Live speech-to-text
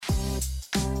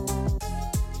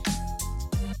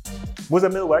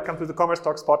Muzzammil, welcome to the Commerce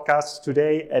Talks podcast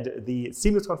today at the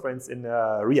Seamless conference in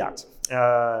Riyadh.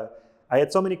 I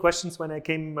had so many questions when I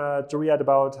came to Riyadh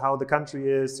about how the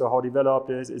country is, so how developed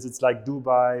it is. Is it like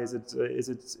Dubai?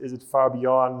 Is it far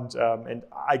beyond? And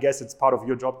I guess it's part of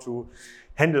your job to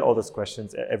handle all those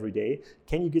questions every day.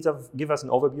 Can you give us an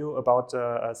overview about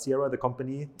Seera, the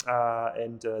company,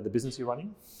 and the business you're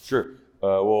running? Sure.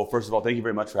 Well, first of all, thank you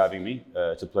very much for having me.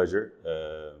 It's a pleasure.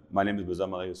 My name is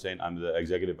Muzzammil Ahussain. I'm the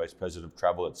Executive Vice President of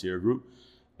Travel at Seera Group.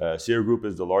 Seera Group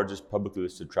is the largest publicly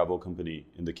listed travel company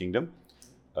in the kingdom.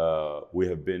 We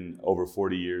have been over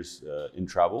 40 years in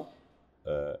travel,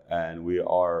 and we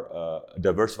are a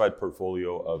diversified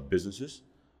portfolio of businesses,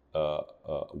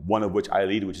 one of which I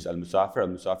lead, which is Al-Musafir.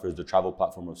 Al-Musafir is the travel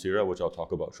platform of Seera, which I'll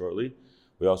talk about shortly.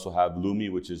 We also have Lumi,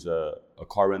 which is a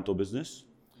car rental business.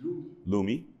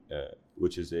 Lumi,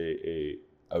 which is a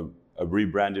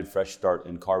rebranded fresh start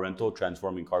in car rental,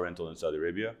 transforming car rental in Saudi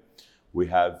Arabia. We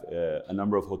have a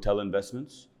number of hotel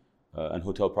investments and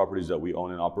hotel properties that we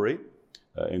own and operate,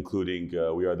 including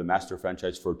we are the master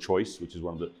franchise for Choice, which is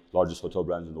one of the largest hotel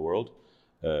brands in the world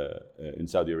in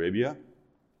Saudi Arabia.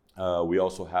 We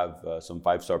also have some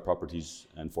 5-star properties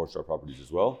and 4-star properties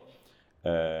as well.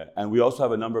 And we also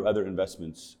have a number of other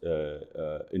investments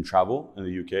in travel in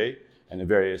the UK and in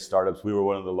various startups. We were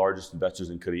one of the largest investors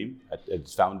in Careem at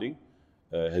its founding,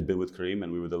 had been with Careem,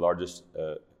 and we were the largest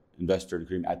investor in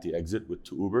Careem at the exit with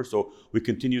Uber. So we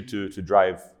continue to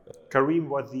drive. Careem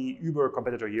was the Uber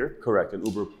competitor here? Correct, and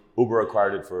Uber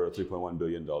acquired it for $3.1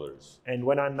 billion. And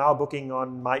when I'm now booking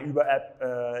on my Uber app,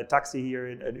 a taxi here,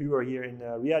 an Uber here in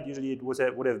Riyadh, usually it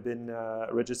would have been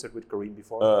registered with Careem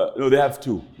before? No, they have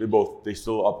two. They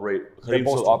still operate. Careem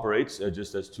still operates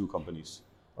just as two companies.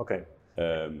 Okay.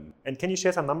 And can you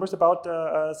share some numbers about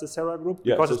the Seera Group?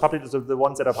 Yeah, because it's public, so the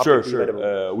ones that are publicly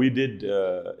available. We did,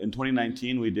 in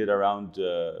 2019, we did around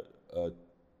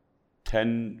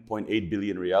 10.8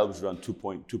 billion riyal, which is around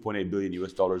 $2.8 billion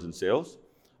US dollars in sales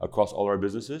across all our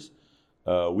businesses.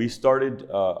 We started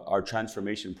our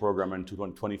transformation program in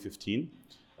 2015.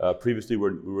 Previously,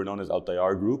 we were known as Al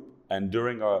Tayyar Group, and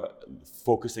during our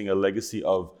focusing a legacy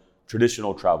of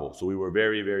traditional travel. So we were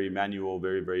very, very manual,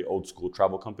 very, very old school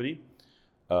travel company.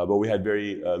 But we had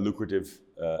very lucrative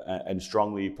and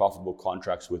strongly profitable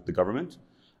contracts with the government.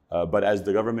 But as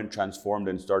the government transformed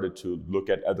and started to look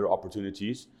at other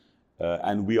opportunities,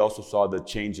 and we also saw the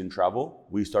change in travel,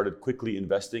 we started quickly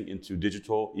investing into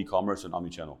digital, e-commerce, and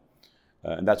omnichannel.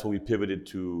 And that's when we pivoted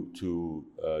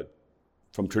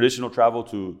from traditional travel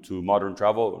to modern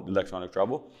travel, electronic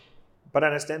travel. But I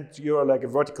understand you're like a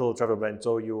vertical travel brand,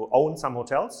 so you own some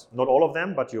hotels, not all of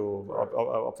them, but you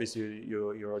obviously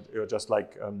you're just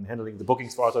like handling the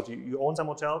bookings for us. So you own some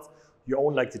hotels, you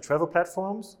own like the travel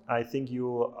platforms. I think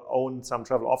you own some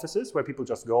travel offices where people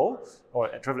just go, or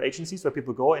travel agencies where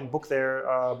people go and book their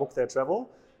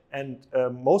travel. And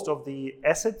most of the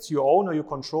assets you own or you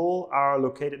control are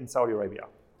located in Saudi Arabia.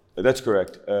 That's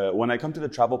correct. When I come to the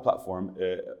travel platform,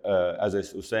 as I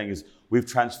was saying, is we've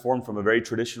transformed from a very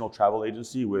traditional travel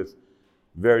agency with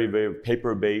very, very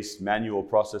paper-based manual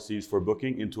processes for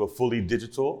booking into a fully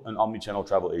digital and omnichannel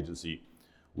travel agency.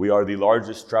 We are the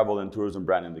largest travel and tourism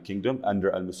brand in the kingdom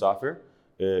under Al-Musafir.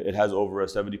 It has over a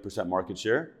 70% market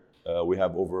share. We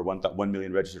have over 1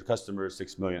 million registered customers,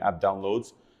 6 million app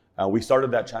downloads. We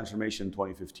started that transformation in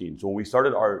 2015. So when we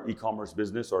started our e-commerce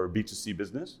business or B2C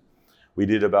business, we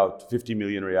did about 50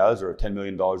 million riyals or $10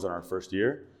 million in our first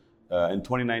year. In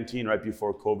 2019, right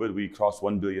before COVID, we crossed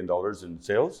 $1 billion in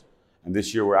sales. And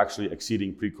this year, we're actually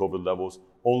exceeding pre-COVID levels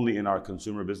only in our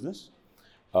consumer business.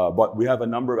 But we have a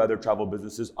number of other travel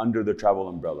businesses under the travel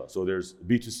umbrella. So there's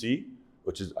B2C,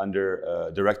 which is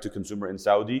under direct-to-consumer in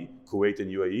Saudi, Kuwait, and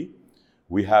UAE.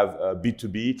 We have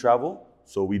B2B travel.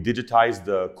 So we digitize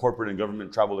the corporate and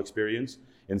government travel experience.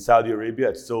 In Saudi Arabia,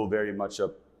 it's still very much a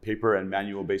paper and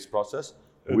manual-based process.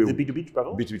 The B2B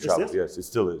travel? B2B travel, yes, it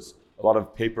still is. A lot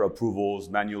of paper approvals,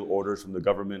 manual orders from the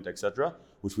government, etc.,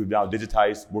 which we've now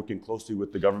digitized, working closely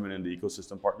with the government and the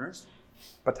ecosystem partners.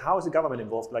 But how is the government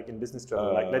involved, like in business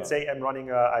travel? Like, let's say I'm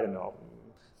running, I don't know,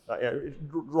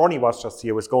 Ronnie was just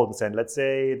here with Golden Sand. Let's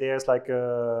say there's like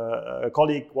a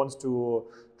colleague wants to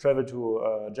travel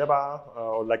to Jeddah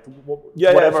or like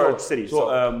whatever city.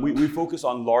 So we focus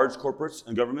on large corporates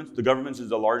and governments. The government is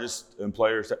the largest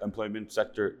employment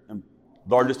sector,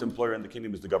 largest employer in the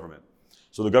kingdom is the government.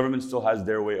 So the government still has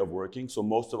their way of working. So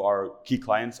most of our key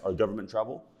clients are government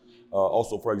travel.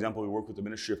 Also, for example, we work with the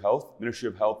Ministry of Health. Ministry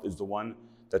of Health is the one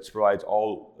that provides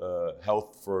all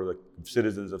health for the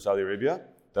citizens of Saudi Arabia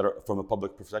that are from a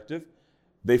public perspective.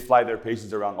 They fly their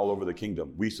patients around all over the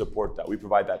kingdom. We support that. We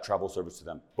provide that travel service to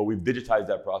them. But we've digitized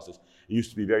that process. It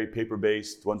used to be very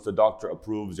paper-based. Once the doctor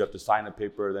approves, you have to sign a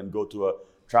paper, then go to a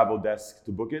travel desk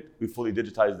to book it. We fully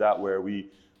digitized that, where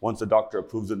once the doctor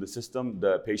approves in the system,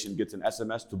 the patient gets an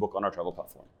SMS to book on our travel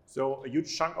platform. So a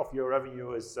huge chunk of your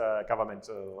revenue is government.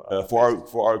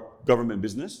 For our government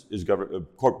business,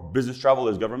 business travel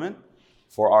is government.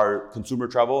 For our consumer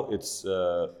travel, it's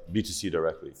B2C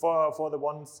directly. For the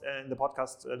ones in the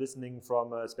podcast listening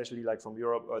from, especially like from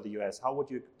Europe or the US, how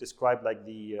would you describe like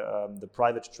the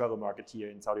private travel market here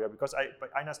in Saudi Arabia? Because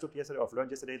I understood yesterday, or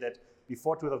learned yesterday, that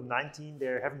before 2019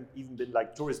 there haven't even been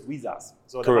like tourist visas.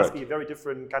 So there must be a very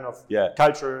different kind of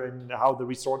culture and how the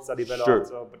resorts are developed. Sure.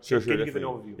 So, but can you give an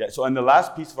overview? Yeah. So, and the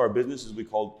last piece of our business is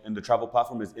in the travel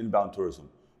platform is inbound tourism.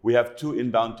 We have 2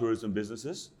 inbound tourism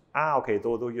businesses. Okay.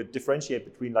 Though you differentiate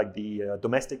between like the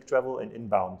domestic travel and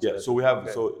inbound. Yeah. So we have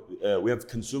we have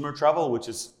consumer travel, which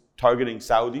is targeting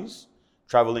Saudis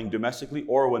traveling domestically,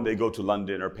 or when they go to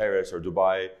London or Paris or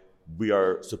Dubai, we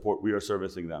are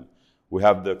servicing them. We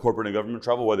have the corporate and government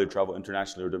travel, whether they travel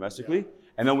internationally or domestically,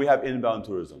 and then we have inbound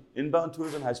tourism. Inbound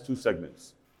tourism has 2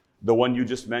 segments. The one you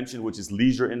just mentioned, which is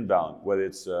leisure inbound, whether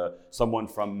it's someone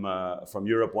from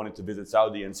Europe wanting to visit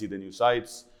Saudi and see the new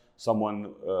sites.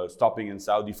 Someone stopping in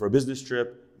Saudi for a business trip,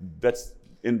 that's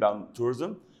inbound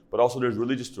tourism. But also there's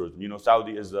religious tourism. You know,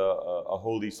 Saudi is a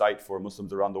holy site for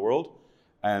Muslims around the world,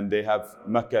 and they have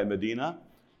Mecca and Medina.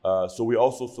 So we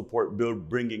also support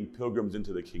bringing pilgrims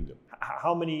into the kingdom.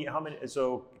 How many?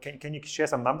 So can you share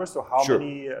some numbers? So how Sure.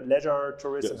 many leisure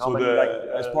tourists and how so many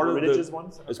as part of religious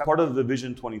ones? As part of the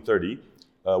Vision 2030,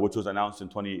 which was announced in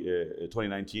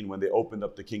 2019, when they opened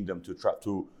up the kingdom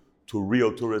to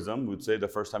real tourism, we'd say the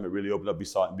first time it really opened up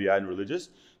beyond religious.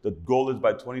 The goal is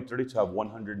by 2030 to have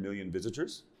 100 million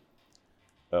visitors,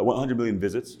 100 million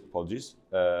visits,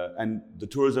 and the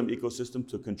tourism ecosystem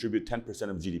to contribute 10%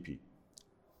 of GDP.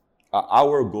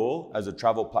 Our goal as a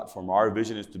travel platform, our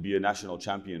vision is to be a national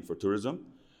champion for tourism.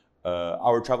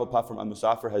 Our travel platform,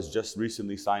 Al-Musafir, has just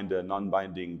recently signed a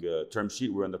non-binding term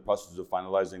sheet. We're in the process of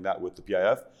finalizing that with the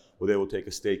PIF, where they will take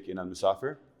a stake in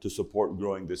Al-Musafir to support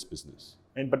growing this business.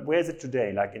 But where is it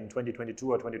today, like in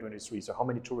 2022 or 2023? So how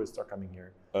many tourists are coming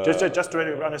here? Just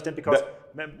to understand, because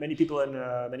many people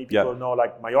know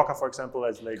like Mallorca, for example,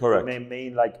 as like the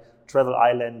main like travel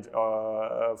island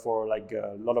for like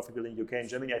a lot of people in UK and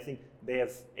Germany. I think they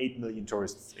have 8 million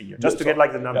tourists a year. Just to get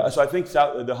like the numbers. Yeah, so I think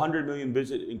the 100 million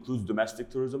visit includes domestic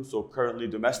tourism. So currently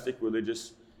domestic,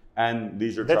 religious, and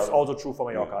leisure travel. That's also true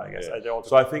for Mallorca, I guess. Yeah.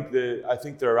 So I think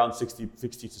they're around 60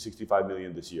 to 65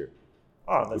 million this year.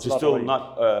 Which is still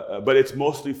not, but it's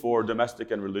mostly for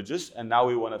domestic and religious, and now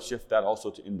we want to shift that also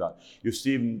to inbound. You've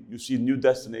seen new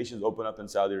destinations open up in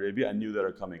Saudi Arabia and new that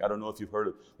are coming. I don't know if you've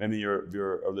heard, maybe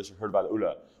your listener heard about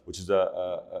Ula, which is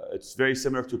it's very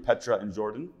similar to Petra in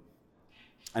Jordan,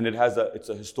 and it's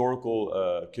a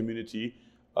historical community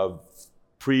of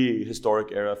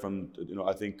prehistoric era from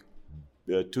I think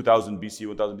 2000 BC,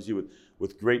 1000 BC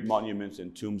with great monuments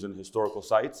and tombs and historical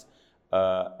sites.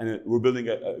 And we're building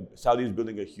Saudi is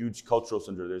building a huge cultural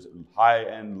center. There's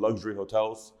high-end luxury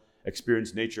hotels,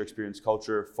 experience nature, experience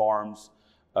culture, farms.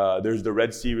 There's the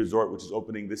Red Sea Resort, which is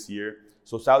opening this year.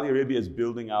 So Saudi Arabia is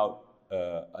building out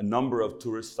a number of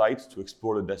tourist sites to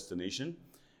explore the destination.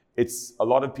 A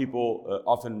lot of people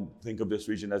often think of this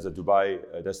region as a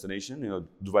Dubai destination.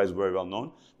 Dubai is very well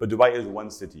known, but Dubai is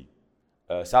one city.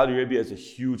 Saudi Arabia is a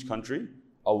huge country,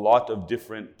 a lot of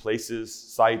different places,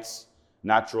 sites,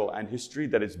 natural and history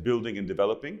that it's building and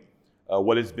developing.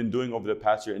 What it's been doing over the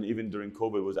past year and even during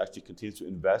COVID was actually continue to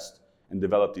invest and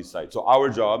develop these sites. So our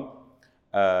job,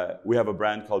 we have a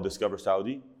brand called Discover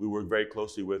Saudi. We work very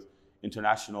closely with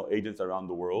international agents around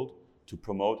the world to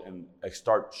promote and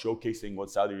start showcasing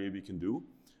what Saudi Arabia can do.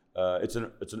 It's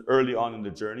an early on in the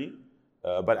journey,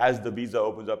 but as the visa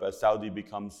opens up, as Saudi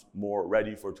becomes more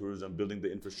ready for tourism, building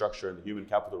the infrastructure and the human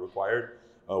capital required,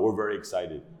 we're very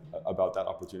excited about that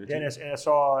opportunity. Yeah, and I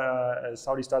saw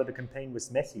Saudi started a campaign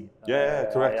with Messi.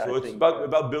 Correct. So it's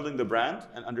about building the brand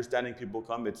and understanding people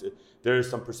come. There is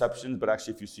some perceptions, but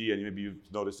actually if you see, and maybe you've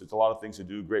noticed, it's a lot of things to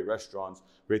do, great restaurants,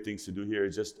 great things to do here.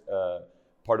 It's just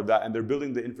part of that. And they're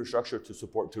building the infrastructure to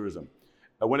support tourism.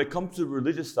 When it comes to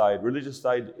religious side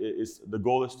is the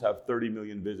goal is to have 30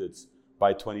 million visits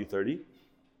by 2030.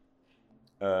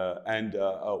 And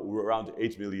we're around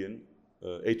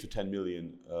 8 to 10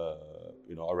 million,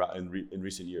 in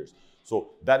recent years.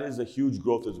 So that is a huge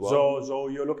growth as well. So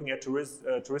you're looking at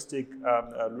touristic,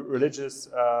 religious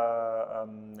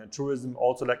tourism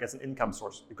also like as an income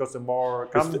source, because the more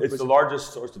it's the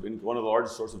largest source of income, one of the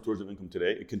largest sources of tourism income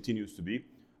today. It continues to be.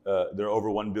 there are over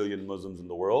 1 billion Muslims in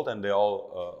the world, and they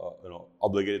all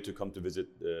obligated to come to visit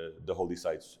the holy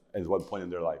sites at one point in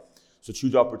their life. So it's a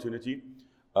huge opportunity.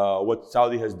 What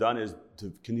Saudi has done is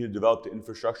to continue to develop the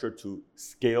infrastructure to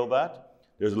scale that.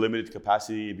 There's a limited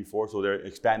capacity before, so they're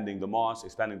expanding the mosques,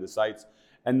 expanding the sites.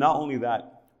 And not only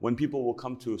that, when people will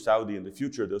come to Saudi in the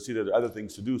future, they'll see that there are other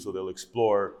things to do, so they'll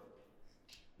explore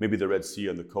maybe the Red Sea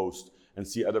on the coast and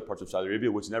see other parts of Saudi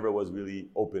Arabia, which never was really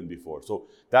open before. So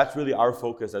that's really our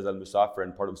focus as Al Musafir,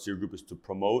 and part of the Seera Group is to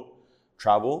promote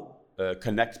travel,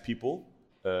 connect people,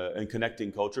 and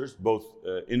connecting cultures, both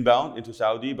inbound into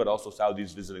Saudi, but also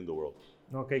Saudis visiting the world.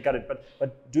 Okay, got it.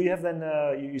 But do you have then?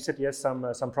 You said you have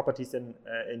some properties in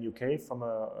UK from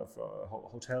a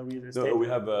hotel real estate. No,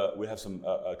 we have some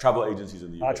travel agencies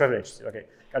in the UK. Travel agencies. Okay,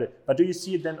 got it. But do you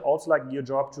see it then also like your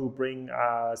job to bring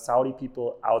Saudi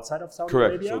people outside of Saudi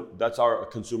Arabia? Correct. So that's our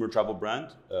consumer travel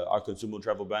brand. Our consumer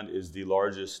travel brand is the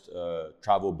largest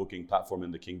travel booking platform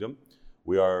in the kingdom.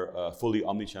 We are a fully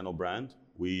omnichannel brand.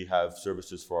 We have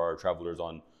services for our travelers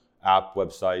on app,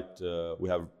 website. We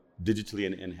have digitally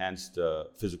enhanced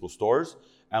physical stores,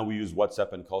 and we use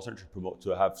WhatsApp and call center to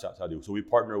have Saudi. So we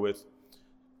partner with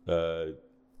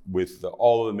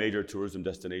all of the major tourism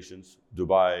destinations: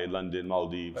 Dubai, London,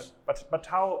 Maldives. But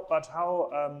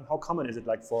how common is it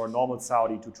like for a normal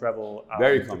Saudi to travel?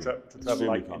 Very common. To travel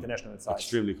like international size.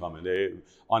 Extremely common.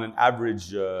 On an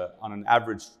average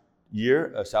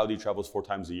year, a Saudi travels 4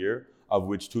 times a year, of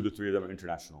which 2 to 3 of them are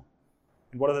international.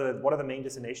 And what are the main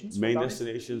destinations? Main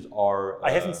destinations are.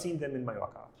 I haven't seen them in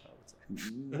Mallorca. I would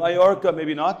say. Mallorca,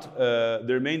 maybe not.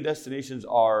 Their main destinations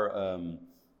are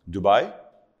Dubai,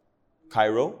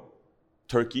 Cairo,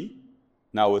 Turkey,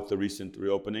 now with the recent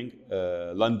reopening,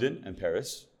 London and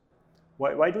Paris.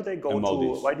 Why do they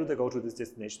go to this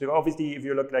destination? Because obviously, if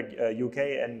you look like UK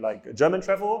and like German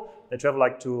travel, they travel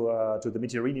like to the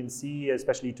Mediterranean Sea,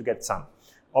 especially to get sun.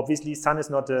 Obviously, sun is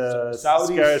not a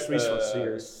scarce resource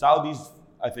here. Saudis,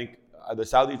 I think, the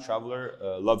Saudi traveler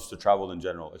loves to travel in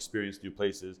general, experience new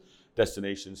places,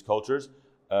 destinations, cultures.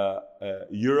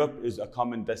 Europe is a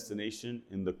common destination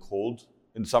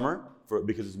in summer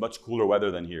because it's much cooler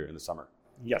weather than here in the summer.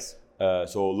 Yes.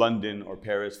 So London or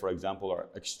Paris, for example, are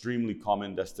extremely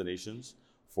common destinations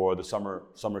for the summer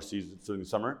season, during the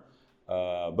summer,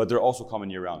 but they're also common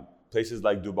year-round. Places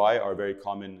like Dubai are very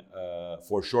common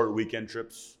for short weekend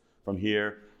trips from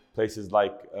here. Places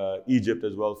like Egypt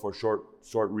as well for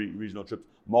short regional trips.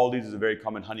 Maldives is a very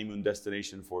common honeymoon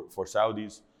destination for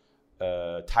Saudis.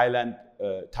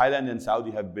 Thailand and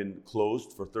Saudi have been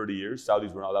closed for 30 years.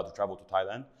 Saudis were not allowed to travel to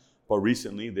Thailand. But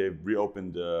recently, they've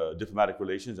reopened diplomatic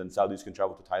relations, and Saudis can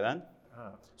travel to Thailand.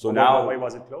 So now, why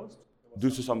was it closed? Due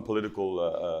to some political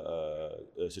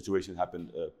situation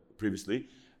happened previously,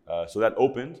 so that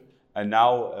opened, and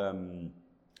now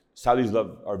Saudis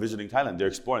are visiting Thailand. They're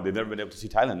exploring. They've never been able to see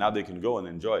Thailand. Now they can go and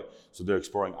enjoy. So they're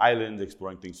exploring islands,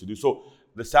 exploring things to do. So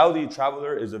the Saudi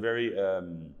traveler is a very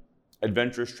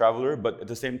adventurous traveler, but at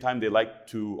the same time, they like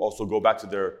to also go back to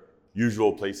their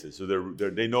usual places. So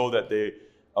they know that they.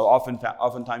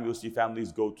 Oftentimes you'll see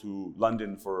families go to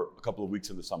London for a couple of weeks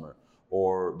in the summer,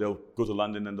 or they'll go to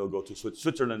London and they'll go to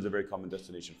Switzerland is a very common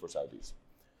destination for Saudis.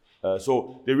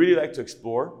 So they really like to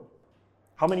explore.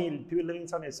 How many people living in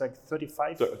Saudi? It's like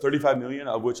 35? 35 million,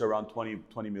 of which around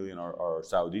 20 million are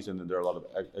Saudis, and then there are a lot of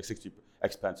 60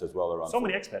 expats as well around. So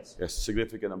many expats? Yes,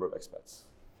 significant number of expats.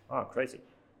 Oh, crazy.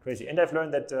 And I've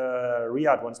learned that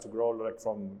Riyadh wants to grow like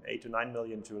from 8 to 9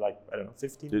 million to like, I don't know,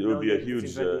 15 million. It would be a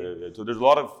huge, so there's a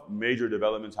lot of major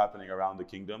developments happening around the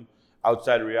kingdom.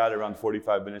 Outside Riyadh, around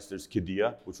 45 minutes, there's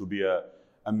Qiddiya, which will be an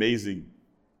amazing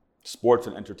sports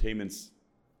and entertainment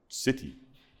city.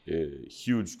 A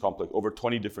huge complex, over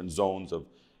 20 different zones of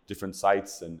different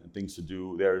sites and things to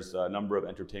do. There's a number of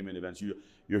entertainment events.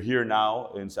 You're here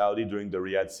now in Saudi during the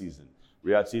Riyadh season.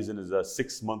 Riyadh season is a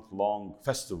 6-month-long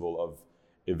festival of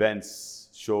events,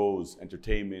 shows,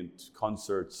 entertainment,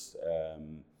 concerts,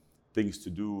 things to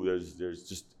do. There's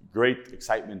just great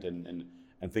excitement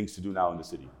and things to do now in the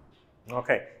city.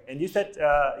 Okay, and you said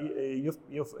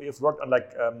you've worked on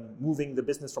like moving the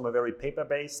business from a very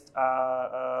paper-based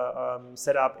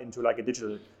setup into like a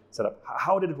digital setup.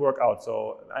 How did it work out?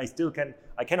 So I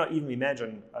cannot even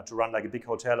imagine to run like a big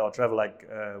hotel or travel like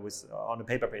on a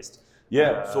paper-based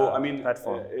so I mean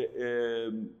platform.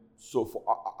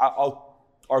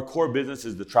 Our core business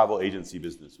is the travel agency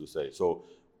business, we'll say. So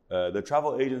the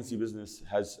travel agency business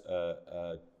has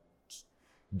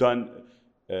done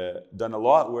a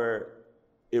lot where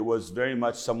it was very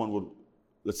much someone would,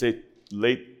 let's say,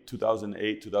 late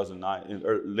 2008, 2009,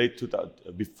 or late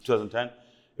 2010,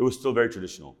 it was still very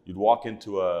traditional. You'd walk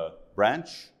into a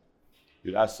branch,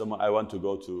 You'd ask someone, I want to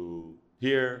go to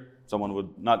here. Someone would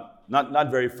not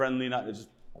very friendly, not just,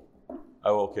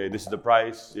 oh, okay, this is the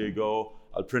price, here you go.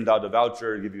 I'll print out a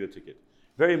voucher, give you a ticket.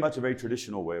 Very much a very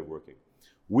traditional way of working.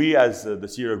 We, as the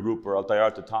Seera Group, or Al Tayyar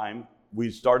at the time,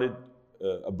 we started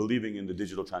believing in the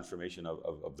digital transformation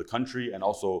of the country and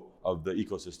also of the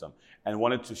ecosystem, and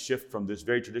wanted to shift from this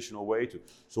very traditional way to,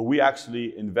 so we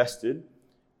actually invested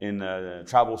in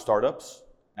travel startups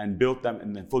and built them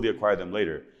and then fully acquired them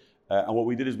later. And what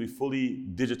we did is we fully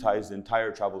digitized the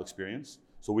entire travel experience.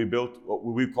 So we built what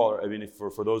we call, I mean,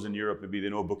 for those in Europe, maybe they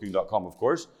know Booking.com, of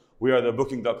course. We are the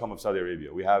Booking.com of Saudi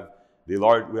Arabia. We have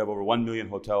over 1 million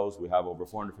hotels. We have over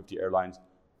 450 airlines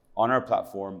on our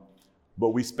platform. But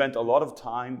we spent a lot of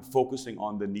time focusing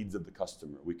on the needs of the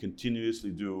customer. We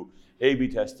continuously do A/B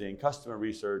testing, customer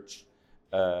research.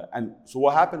 And so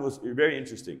what happened was very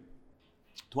interesting.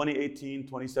 2018,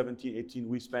 2017, 18,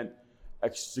 we spent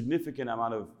a significant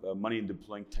amount of money in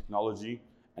deploying technology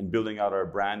and building out our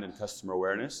brand and customer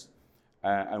awareness.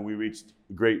 And we reached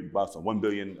a great milestone, $1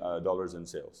 billion in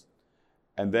sales.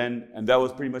 And that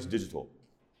was pretty much digital.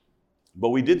 But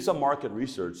we did some market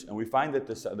research, and we find that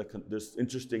there's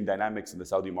interesting dynamics in the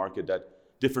Saudi market that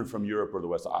different from Europe or the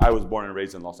West. I was born and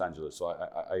raised in Los Angeles, so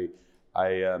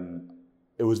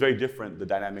it was very different, the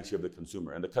dynamics here of the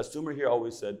consumer. And the consumer here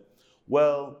always said,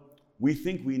 well, we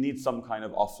think we need some kind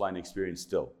of offline experience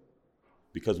still,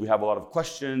 because we have a lot of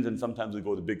questions, and sometimes we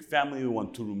go to big family, we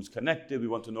want 2 rooms connected, we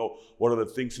want to know what are the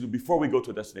things to do before we go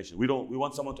to a destination. We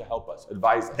want someone to help us,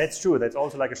 advise us. That's true. That's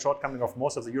also like a shortcoming of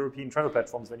most of the European travel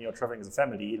platforms when you're traveling as a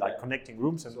family, like connecting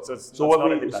rooms. And so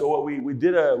what we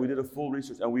did a full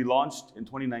research, and we launched in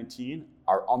 2019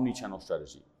 our omnichannel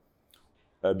strategy,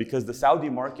 because the Saudi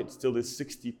market still is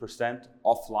 60%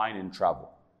 offline in travel.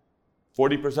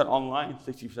 40% online,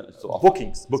 60% is still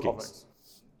offline. Bookings.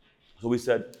 So we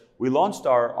said, we launched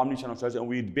our omnichannel strategy, and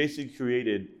we basically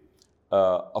created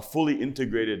a fully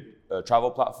integrated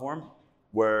travel platform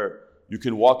where you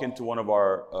can walk into one of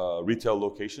our retail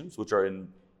locations, which are in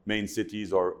main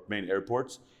cities or main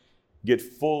airports, get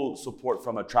full support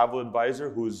from a travel advisor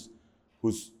who's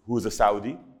a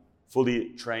Saudi, fully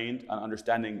trained on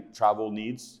understanding travel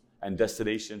needs and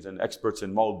destinations, and experts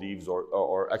in Maldives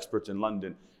or experts in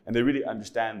London, and they really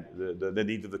understand the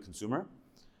needs of the consumer.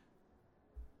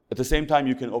 At the same time,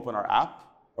 you can open our app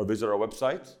or visit our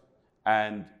website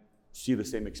and see the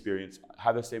same experience,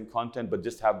 have the same content, but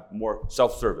just have more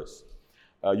self-service.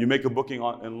 You make a booking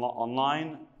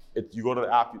online, you go to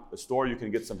the app store, you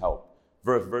can get some help,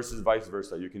 versus vice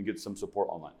versa. You can get some support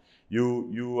online. You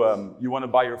want to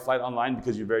buy your flight online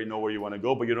because you know where you want to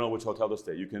go, but you don't know which hotel to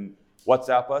stay. You can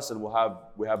WhatsApp us, and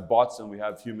we have bots and we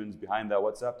have humans behind that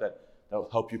WhatsApp that will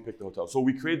help you pick the hotel. So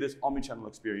we create this omnichannel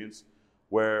experience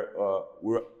where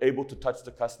we're able to touch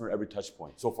the customer every touch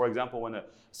point. So for example, when a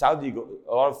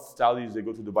lot of Saudis, they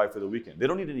go to Dubai for the weekend. They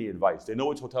don't need any advice. They know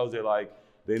which hotels they like.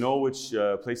 They know which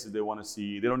places they want to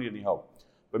see. They don't need any help.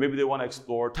 But maybe they want to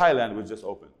explore Thailand, which just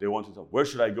opened. They want to know, where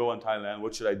should I go in Thailand?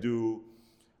 What should I do?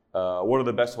 What are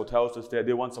the best hotels to stay at?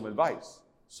 They want some advice.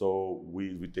 So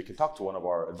they can talk to one of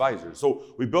our advisors. So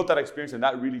we built that experience, and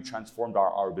that really transformed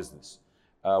our business.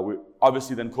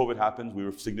 Obviously, then COVID happened. We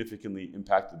were significantly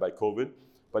impacted by COVID,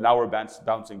 but now we're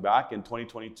bouncing back, and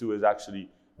 2022 is actually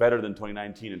better than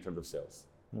 2019 in terms of sales.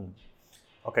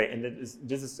 Okay, and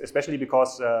this is especially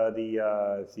because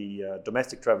the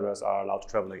domestic travelers are allowed to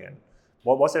travel again.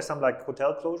 Was there some like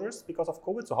hotel closures because of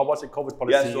COVID? So how was the COVID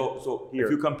policy? Yeah, so here?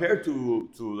 If you compare to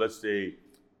let's say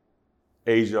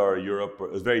Asia or Europe,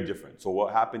 it was very different. So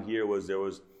what happened here was there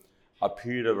was a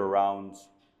period of around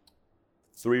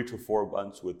 3 to 4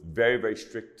 months with very, very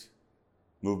strict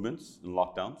movements and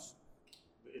lockdowns.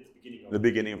 The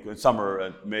beginning of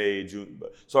summer, May, June.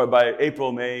 So by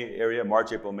April, May area,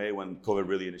 March, April, May, when COVID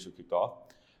really initially kicked off.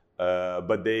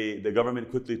 But the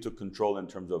government quickly took control in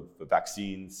terms of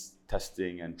vaccines,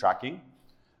 testing, and tracking.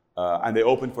 And they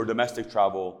opened for domestic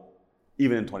travel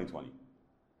even in 2020.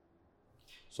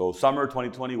 So summer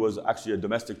 2020 was actually a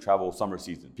domestic travel summer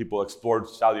season. People explored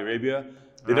Saudi Arabia.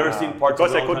 They'd never seen parts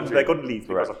of the country. They couldn't leave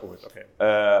because of COVID. Okay.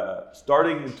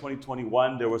 Starting in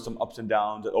 2021, there were some ups and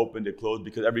downs. It opened, it closed,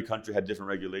 because every country had different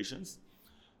regulations.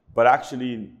 But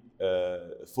actually,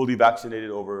 fully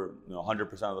vaccinated, over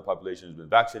 100% of the population has been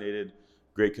vaccinated.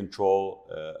 Great control.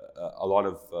 A lot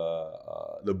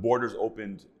of the borders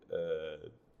opened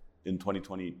in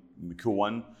 2020.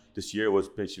 Q1 this year was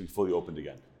basically fully opened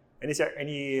again. And is there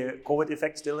any COVID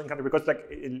effect still in country? Because like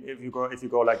if you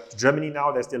go like to Germany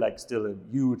now, there's still a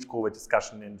huge COVID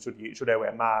discussion. And should I wear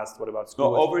a mask? What about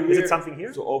school? So over here, is it something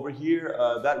here? So over here,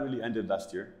 that really ended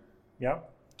last year. Yeah.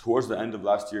 towards the end of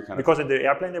last year, because in the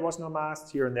airplane there was no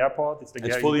mask. Here in the airport,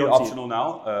 it's fully optional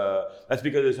now. That's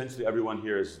because essentially everyone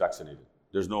here is vaccinated.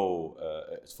 There's no,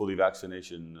 it's fully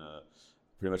vaccination,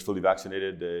 pretty much fully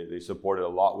vaccinated. They supported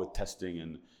a lot with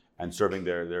testing and serving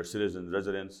their citizens,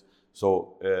 residents.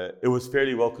 So it was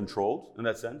fairly well controlled in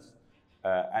that sense.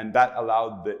 And that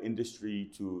allowed the industry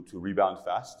to rebound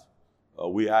fast.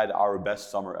 We had our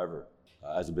best summer ever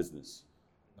as a business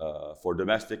for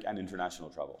domestic and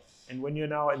international travel. And when you're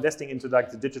now investing into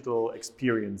like the digital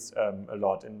experience a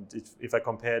lot, and if I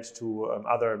compare it to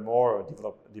other more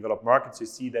developed markets, you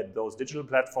see that those digital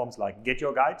platforms like Get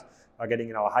Your Guide are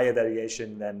getting a higher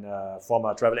valuation than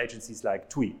former travel agencies like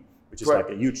TUI, which is like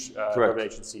a huge travel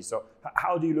agency. So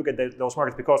how do you look at those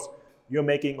markets? Because you're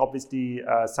making obviously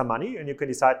some money, and you can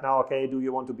decide now, okay, do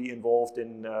you want to be involved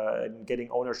in getting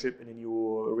ownership in a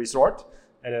new resort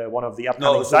at one of the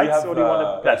upcoming sites, or do you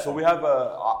want to? So we have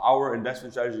our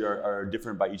investment strategies are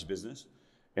different by each business.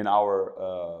 In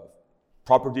our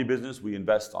property business, we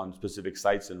invest on specific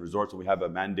sites and resorts, and we have a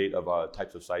mandate of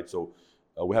types of sites. So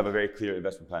we have a very clear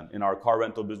investment plan. In our car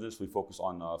rental business, we focus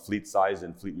on fleet size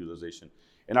and fleet utilization.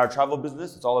 In our travel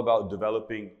business, it's all about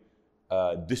developing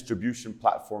distribution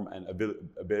platform and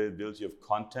availability of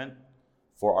content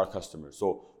for our customers.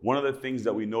 So one of the things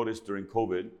that we noticed during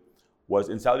COVID was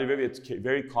in Saudi Arabia, it's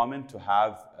very common to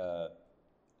have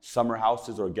summer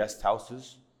houses or guest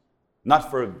houses, not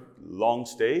for a long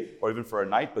stay or even for a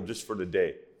night, but just for the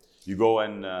day. You go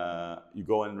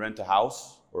and rent a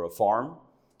house or a farm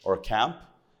or a camp,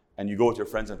 and you go with your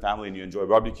friends and family and you enjoy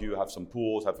barbecue, have some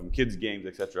pools, have some kids games,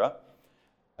 etc.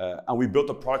 And we built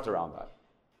a product around that.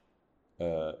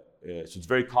 So it's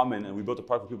very common, and we built a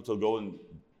product for people to go and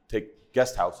take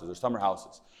guest houses or summer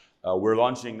houses. We're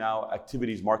launching now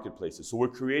activities marketplaces. So we're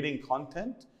creating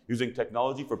content using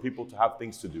technology for people to have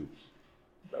things to do.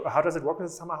 How does it work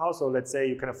with a summer house? So let's say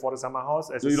you can afford a summer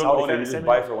house. So you don't own it, you just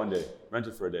buy it for one day, rent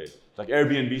it for a day. It's like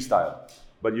Airbnb style,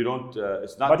 but you don't,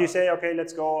 it's not. But you say, okay,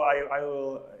 let's go, I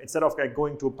will, instead of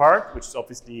going to a park, which is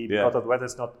obviously because of the weather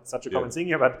is not such a common thing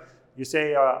here, but you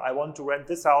say, I want to rent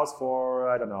this house for,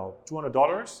 I don't know,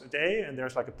 $200 a day, and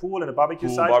there's like a pool and a barbecue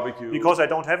site. Because I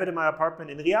don't have it in my apartment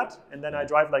in Riyadh, and then I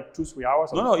drive like 2-3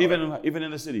 hours. No, even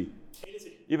in the city.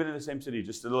 Even in the same city,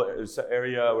 just a little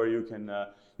area where you can,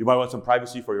 you might want some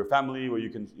privacy for your family, where you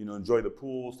can enjoy the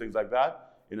pools, things like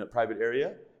that, in a private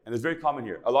area. And it's very common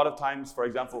here. A lot of times, for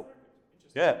example,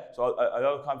 so a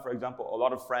lot of time, for example, a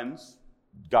lot of friends,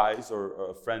 guys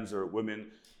or friends or women,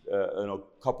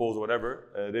 couples or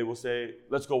whatever, they will say,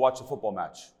 let's go watch a football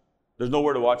match. There's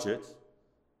nowhere to watch it.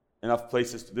 Enough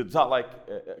places. It's not like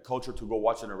a culture to go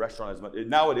watch in a restaurant as much.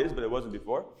 Now it is, but it wasn't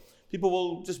before. People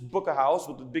will just book a house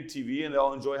with a big TV and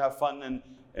they'll enjoy, have fun and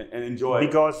enjoy.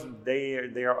 Because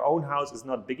their own house is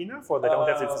not big enough, or they don't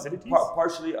have the facilities?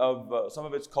 Partially some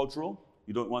of it's cultural.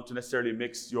 You don't want to necessarily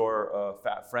mix your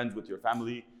friends with your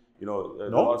family. A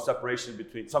lot of separation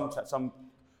between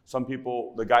some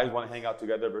people, the guys want to hang out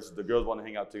together versus the girls want to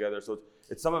hang out together. So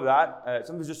it's some of that.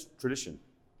 Some of it's just tradition.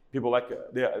 People like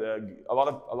a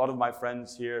lot of my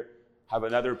friends here have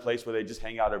another place where they just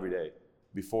hang out every day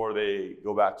before they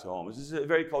go back to home. This is a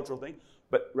very cultural thing.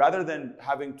 But rather than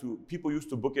people used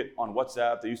to book it on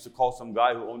WhatsApp. They used to call some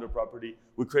guy who owned their property.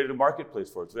 We created a marketplace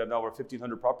for it. So we have now over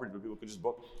 1,500 properties where people can just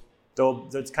book. So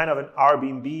it's kind of an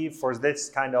Airbnb for this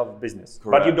kind of business.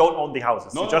 Correct. But you don't own the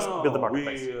houses. You just build the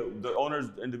marketplace. The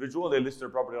owners, individual, they list their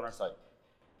property on our site.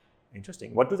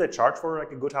 Interesting. What do they charge for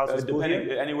like a good house? Depending,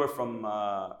 anywhere from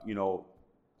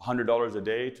 $100 a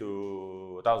day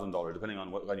to $1,000, depending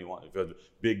on what kind you want. If you have a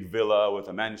big villa with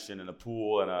a mansion and a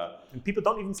pool and people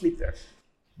don't even sleep there.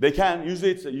 They can.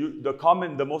 Usually,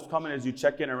 the most common is you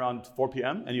check in around 4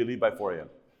 p.m. and you leave by 4 a.m.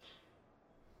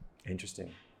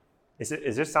 Interesting.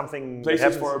 Is this something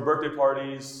places for birthday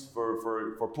parties,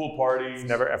 for pool parties?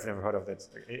 I've never heard of that.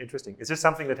 Interesting. Is this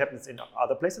something that happens in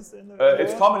other places in the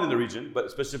It's common in the region, but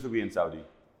specifically in Saudi.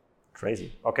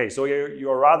 Crazy. Okay, so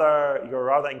you're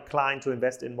rather inclined to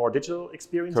invest in more digital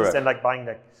experiences than like buying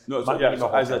like. No, so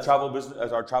as our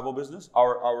travel business,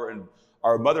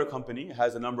 our mother company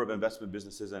has a number of investment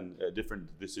businesses and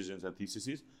different decisions and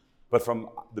theses. But from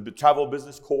the travel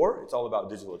business core, it's all about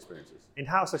digital experiences. And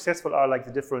how successful are like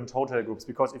the different hotel groups?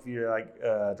 Because if you're like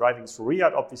driving through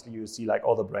Riyadh, obviously you see like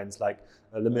all the brands like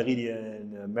Le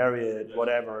Méridien, Marriott,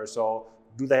 whatever. So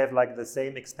do they have like the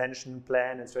same expansion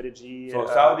plan and strategy? So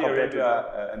Saudi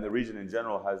Arabia and the region in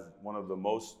general has one of the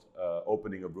most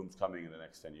opening of rooms coming in the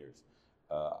next 10 years.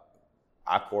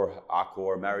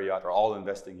 Accor, Marriott are all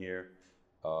investing here.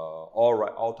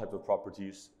 All types of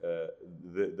properties.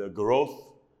 The growth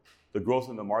the growth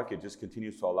in the market just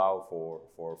continues to allow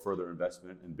for further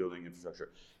investment in building infrastructure.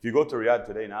 If you go to Riyadh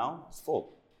today now, it's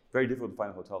full. Very difficult to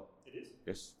find a hotel. It is?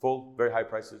 Yes, full, very high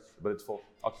prices, but it's full.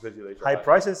 Occupancy rates are High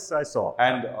prices, I saw.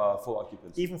 And full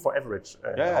occupancy. Even for average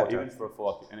even for full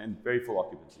occupancy, and very full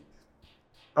occupancy.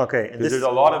 Okay. Because there's a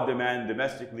lot of demand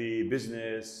domestically,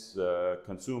 business,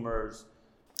 consumers.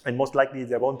 And most likely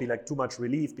there won't be like too much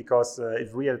relief because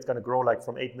if Riyadh is going to grow like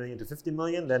from 8 million to 50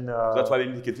 million, then... So that's why they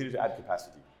need to continue to add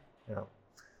capacity. Yeah.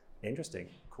 Interesting.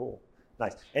 Cool.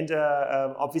 Nice. And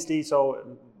obviously,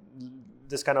 so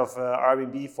this kind of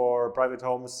Airbnb for private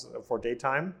homes for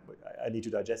daytime, I need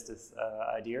to digest this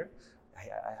idea.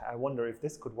 I wonder if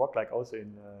this could work like also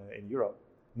in Europe.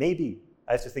 Maybe.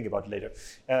 I have to think about it later.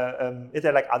 Is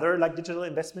there like other like digital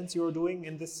investments you're doing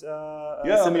in this?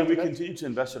 Yeah, I mean, we continue to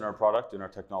invest in our product, in our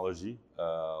technology.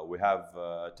 We have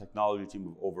a technology team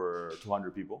of over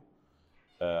 200 people.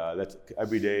 That's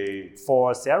every day.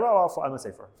 For Seera or for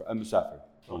Al-Musafir? For Al-Musafir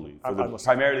only. For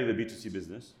primarily the B2C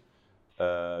business.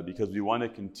 Because we want to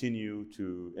continue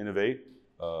to innovate.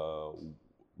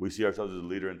 We see ourselves as a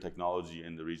leader in technology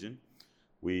in the region.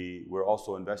 We're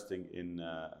also investing in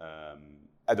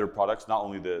other products, not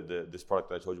only this product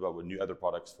that I told you about, but new other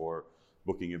products for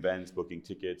booking events, booking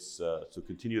tickets, to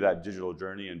continue that digital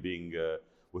journey and being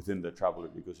within the travel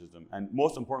ecosystem. And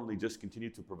most importantly, just continue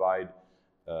to provide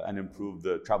and improve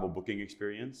the travel booking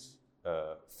experience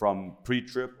from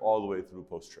pre-trip all the way through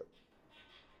post-trip.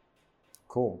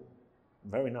 Cool.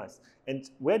 Very nice. And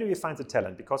where do you find the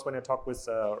talent? Because when I talked with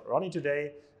Ronnie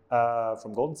today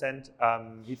from Golden Sand,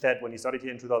 he said when he started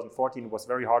here in 2014, it was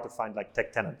very hard to find like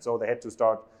tech talent. So they had to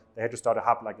start a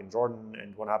hub like in Jordan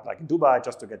and one hub like in Dubai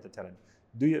just to get the talent.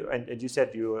 Do you? And you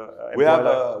said you. We have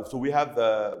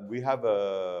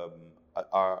a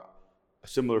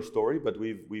similar story, but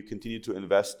we've continued to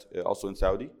invest also in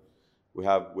Saudi. We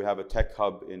have a tech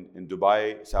hub in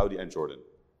Dubai, Saudi, and Jordan.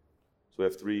 So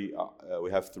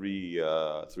we have three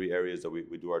areas that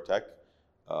we do our tech.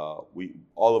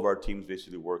 All of our teams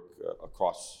basically work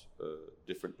across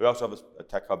different. We also have a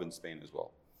tech hub in Spain as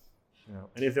well. Yeah.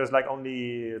 And if there's like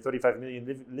only 35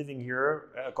 million living here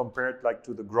compared like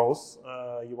to the growth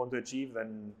you want to achieve,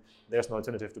 then there's no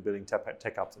alternative to building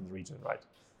tech hubs in the region, right?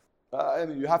 I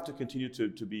mean, you have to continue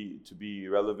to be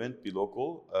relevant, be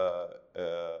local.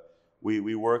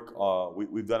 We work.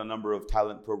 We've done a number of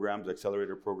talent programs,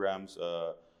 accelerator programs,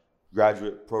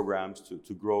 graduate programs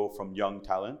to grow from young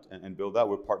talent and build that.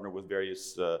 We partner with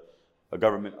various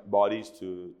government bodies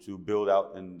to build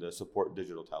out and support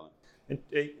digital talent. And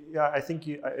yeah, I think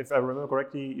if I remember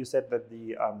correctly, you said that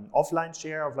the offline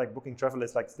share of like booking travel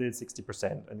is like still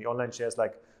 60%, and the online share is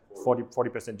like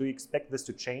 40%. Do you expect this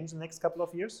to change in the next couple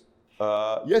of years?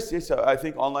 Yes. I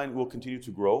think online will continue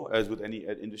to grow, as with any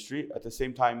industry. At the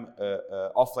same time,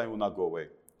 offline will not go away.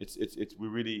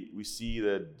 We see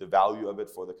the value of it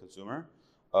for the consumer.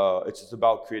 It's just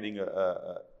about creating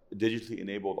a digitally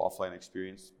enabled offline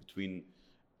experience between.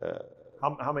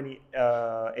 How many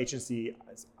agency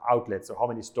outlets or how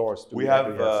many stores do we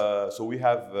have? So we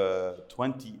have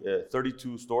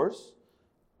 32 stores.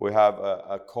 We have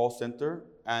a call center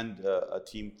and a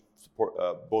team support,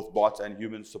 both bots and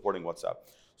humans supporting WhatsApp.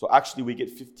 So actually we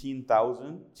get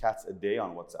 15,000 chats a day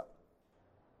on WhatsApp.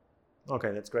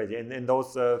 Okay, that's crazy. And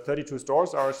those 32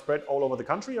 stores are spread all over the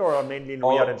country or are mainly in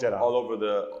Riyadh and Jeddah? All over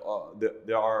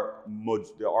there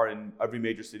are in every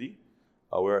major city.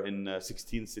 We're in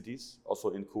 16 cities. Also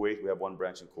in Kuwait, we have one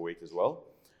branch in Kuwait as well.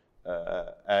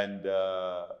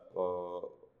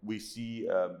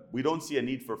 We don't see a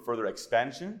need for further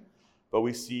expansion, but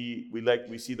we see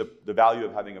the value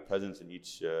of having a presence in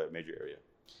each major area.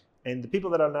 And the people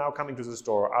that are now coming to the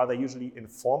store, are they usually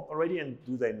informed already, and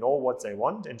do they know what they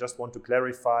want and just want to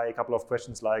clarify a couple of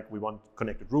questions like we want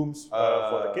connected rooms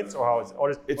for the kids, or how is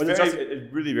it?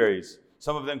 It really varies.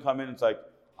 Some of them come in, it's like,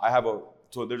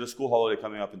 so there's a school holiday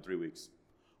coming up in 3 weeks.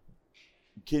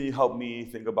 Can you help me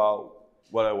think about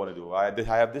what I want to do? I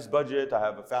have this budget, I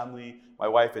have a family, my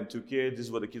wife and 2 kids, this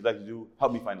is what the kids like to do,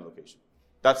 help me find a location.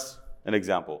 That's an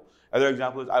example. Another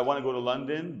example is I want to go to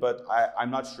London, but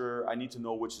I'm not sure, I need to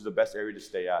know which is the best area to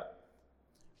stay at.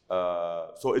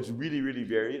 So it's really, really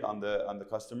varied on the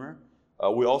customer.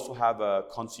 We also have a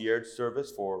concierge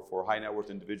service for high net worth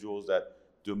individuals that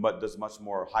does much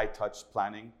more high touch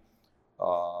planning.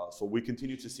 So we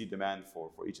continue to see demand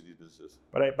for each of these businesses.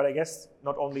 But I guess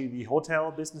not only the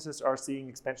hotel businesses are seeing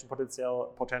expansion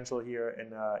potential here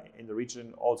in the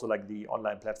region, also like the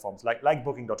online platforms like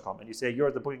Booking.com. And you say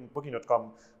you're the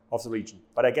Booking.com of the region.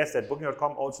 But I guess that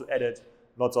Booking.com also added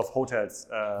lots of hotels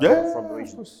from the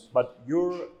region. But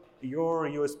your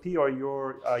USP or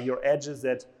your edge is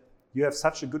that you have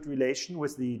such a good relation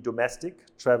with the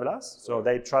domestic travelers, so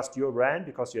they trust your brand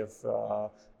because you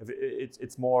have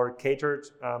it's more catered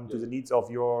to the needs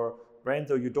of your brand,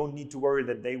 so you don't need to worry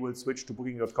that they will switch to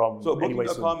Booking.com. So anyway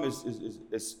Booking.com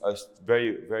is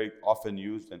very, very often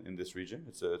used in this region.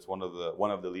 It's one of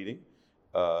the leading.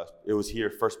 It was here,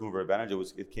 first mover advantage.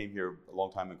 It came here a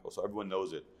long time ago, so everyone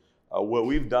knows it. What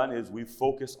we've done is we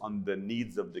focus on the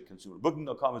needs of the consumer.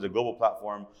 Booking.com is a global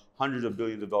platform, hundreds of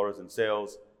billions of dollars in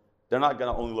sales. They're not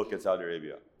going to only look at Saudi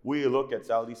Arabia. We look at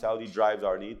Saudi. Saudi drives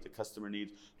our needs, the customer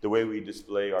needs, the way we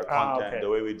display our content, the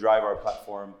way we drive our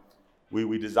platform.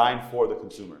 We design for the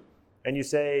consumer. And you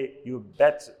say you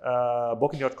bet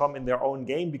Booking.com in their own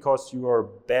game because you are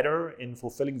better in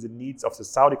fulfilling the needs of the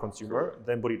Saudi consumer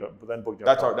than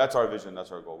Booking.com. That's our vision.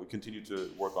 That's our goal. We continue to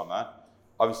work on that.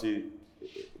 Obviously,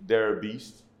 they're a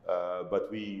beast, but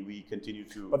we continue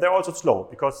to. But they're also slow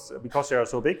because they are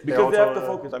so big. Because they have to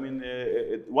focus. I mean,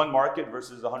 one market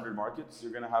versus 100 markets,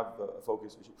 you're going to have a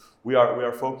focus issue. We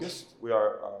are focused. We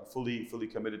are fully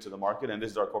committed to the market, and this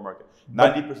is our core market.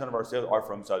 90% of our sales are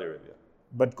from Saudi Arabia.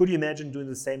 But could you imagine doing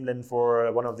the same then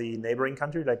for one of the neighboring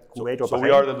countries like Kuwait or Bahrain? So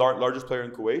we are the largest player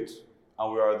in Kuwait,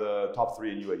 and we are the top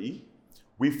 3 in UAE.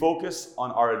 We focus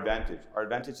on our advantage. Our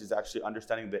advantage is actually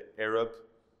understanding the Arab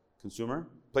consumer.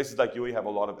 Places like UAE have a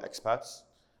lot of expats.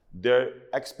 Their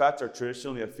expats are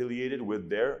traditionally affiliated with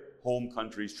their home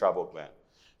country's travel plan.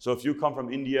 So if you come from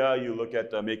India, you look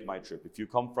at Make My Trip. If you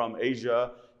come from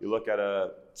Asia, you look at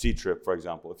a Sea Trip, for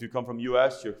example. If you come from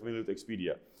US, you're familiar with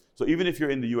Expedia. So even if you're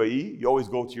in the UAE, you always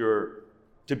go to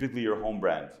typically your home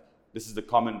brand. This is the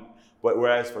common, but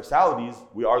whereas for Saudis,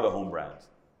 we are the home brand.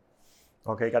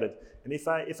 Okay, got it. And if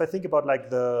I think about like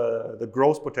the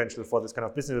growth potential for this kind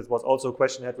of business, it was also a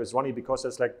question I had with Ronnie, because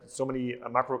there's like so many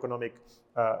macroeconomic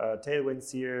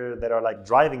tailwinds here that are like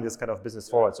driving this kind of business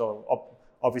forward. So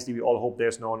obviously we all hope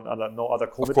there's no other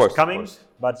COVID coming,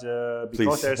 but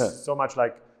because there's so much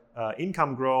like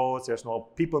income growth, there's no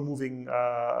people moving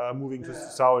to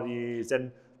Saudi,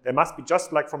 then there must be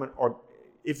just like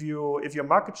if your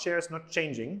market share is not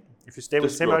changing, if you stay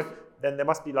with similar, then there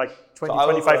must be like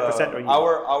 20-25% a year.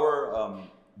 Our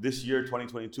this year,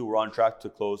 2022, we're on track to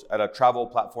close at a travel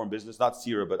platform business, not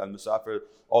Seera, but Al-Musafir,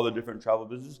 all the different travel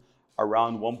businesses,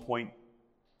 around $1.5,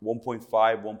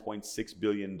 $1.6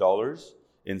 billion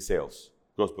in sales,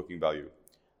 gross booking value.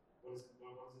 What is in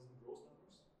gross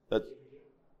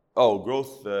numbers?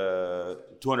 Growth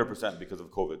 200% because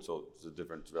of COVID, so it's a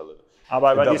different relative.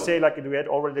 But you say like we had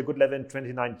already a good level in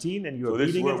 2019 and you're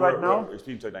beating it right now? We're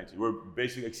exceeding 2019. We're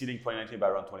basically exceeding 2019 by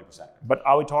around 20%. But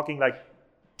are we talking like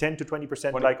 10 to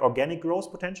 20% like organic growth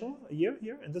potential a year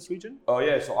here in this region? Oh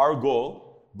yeah, so our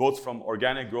goal, both from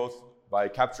organic growth by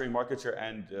capturing market share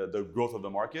and the growth of the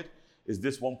market, is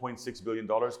this $1.6 billion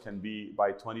can be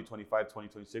by 2025,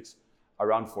 2026,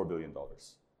 around $4 billion.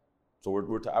 So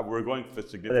we're going for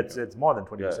significant. It's more than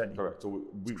 20%. Yeah, correct. So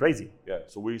it's crazy. Yeah.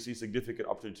 So we see significant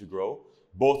opportunity to grow,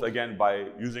 both again by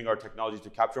using our technology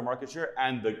to capture market share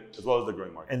and as well as the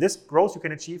growing market. And this growth you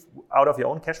can achieve out of your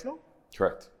own cash flow?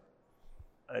 Correct.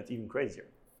 And it's even crazier.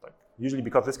 Like usually,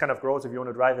 because this kind of growth, if you want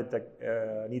to drive it,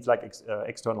 needs like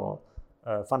external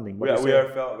funding. We are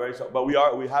very, but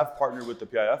we have partnered with the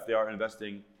PIF. They are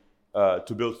investing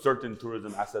to build certain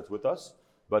tourism assets with us.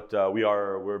 But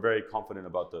we're very confident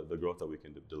about the growth that we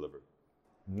can deliver.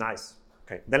 Nice.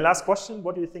 Okay. Then last question: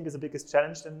 what do you think is the biggest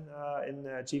challenge in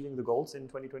achieving the goals in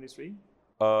 2023?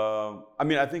 I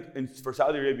mean, I think for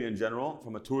Saudi Arabia in general,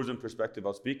 from a tourism perspective,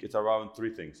 I'll speak. It's around 3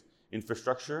 things: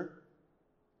 infrastructure,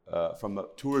 from a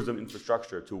tourism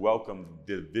infrastructure to welcome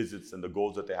the visits and the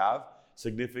goals that they have.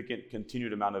 Significant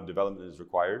continued amount of development is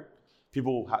required.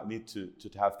 People need to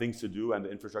have things to do, and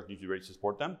the infrastructure needs to be ready to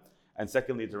support them. And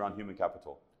secondly, it's around human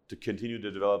capital, to continue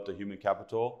to develop the human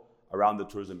capital around the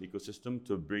tourism ecosystem,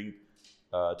 to bring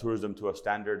tourism to a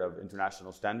standard of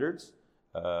international standards,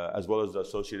 as well as the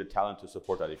associated talent to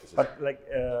support that ecosystem. But like,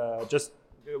 just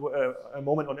a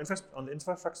moment on the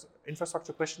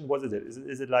infrastructure question. What is it?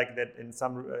 Is it like that in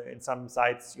some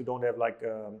sites you don't have like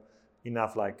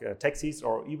enough like taxis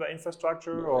or Uber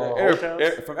infrastructure or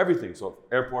hotels? From everything. So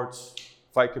airports,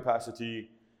 flight capacity,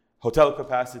 hotel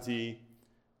capacity,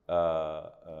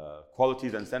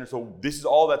 qualities and standards. So this is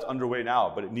all that's underway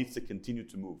now, but it needs to continue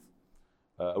to move.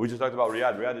 We just talked about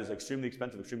Riyadh. Riyadh is extremely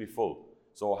expensive, extremely full.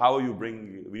 So how we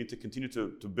need to continue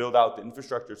to build out the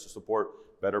infrastructure to support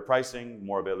better pricing,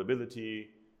 more availability.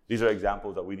 These are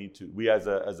examples that we as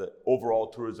an overall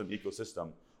tourism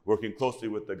ecosystem, working closely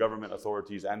with the government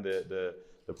authorities and the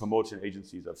promotion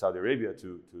agencies of Saudi Arabia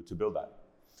to build that.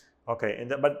 Okay,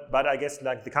 but I guess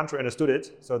like the country understood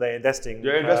it, so they're investing.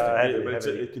 They're investing, but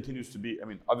it continues to be. I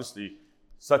mean, obviously,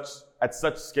 at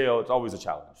such scale, it's always a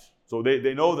challenge. So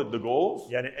they know that the goals.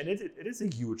 Yeah, and it is a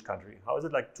huge country. How is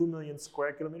it, like 2 million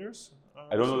square kilometers?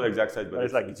 I don't know the exact size, but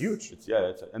it's huge.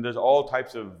 And there's all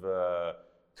types of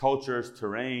cultures,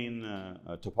 terrain,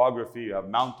 topography. You have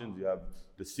mountains, you have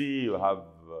the sea, you have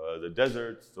the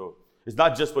desert. So it's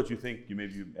not just what you think you may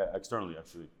view externally,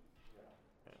 actually.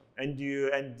 And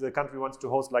the country wants to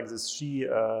host like this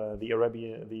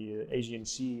the Asian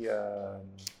ski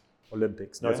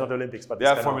Olympics. No, it's not Olympics, but they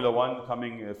have Formula One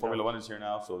coming. Formula One is here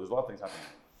now, so there's a lot of things happening.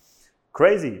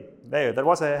 Crazy. There, that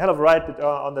was a hell of a ride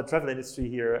on the travel industry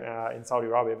here in Saudi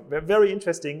Arabia. Very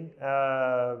interesting,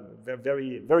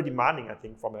 very very demanding, I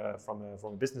think, from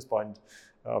a business point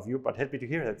of view. But happy to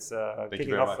hear that's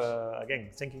kicking off again.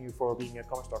 Thanking you for being at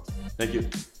Comic Stocks. Thank you.